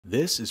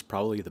This is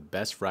probably the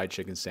best fried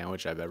chicken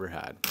sandwich I've ever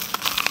had.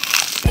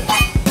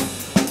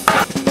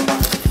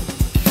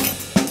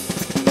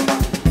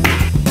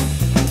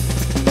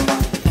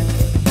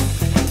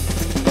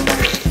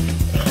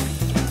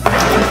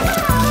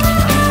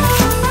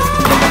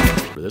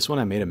 For this one,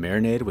 I made a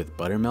marinade with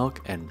buttermilk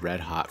and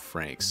red hot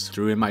franks.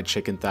 Threw in my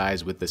chicken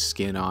thighs with the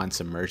skin on,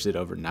 submerged it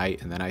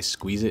overnight, and then I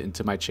squeeze it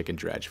into my chicken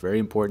dredge. Very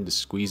important to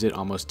squeeze it,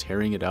 almost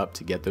tearing it up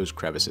to get those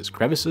crevices.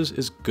 Crevices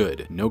is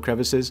good. No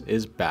crevices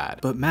is bad.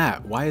 But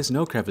Matt, why is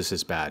no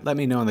crevices bad? Let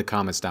me know in the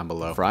comments down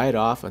below. Fry it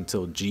off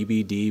until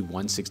GBD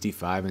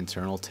 165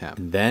 internal temp.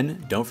 And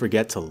then don't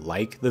forget to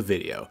like the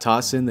video.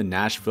 Toss in the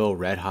Nashville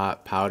red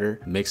hot powder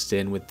mixed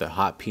in with the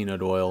hot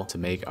peanut oil to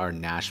make our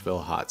Nashville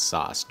hot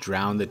sauce.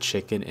 Drown the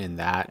chicken in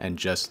that and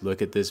just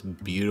look at this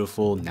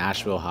beautiful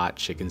Nashville hot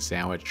chicken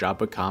sandwich.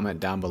 Drop a comment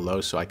down below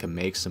so I can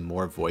make some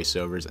more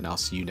voiceovers, and I'll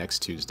see you next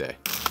Tuesday.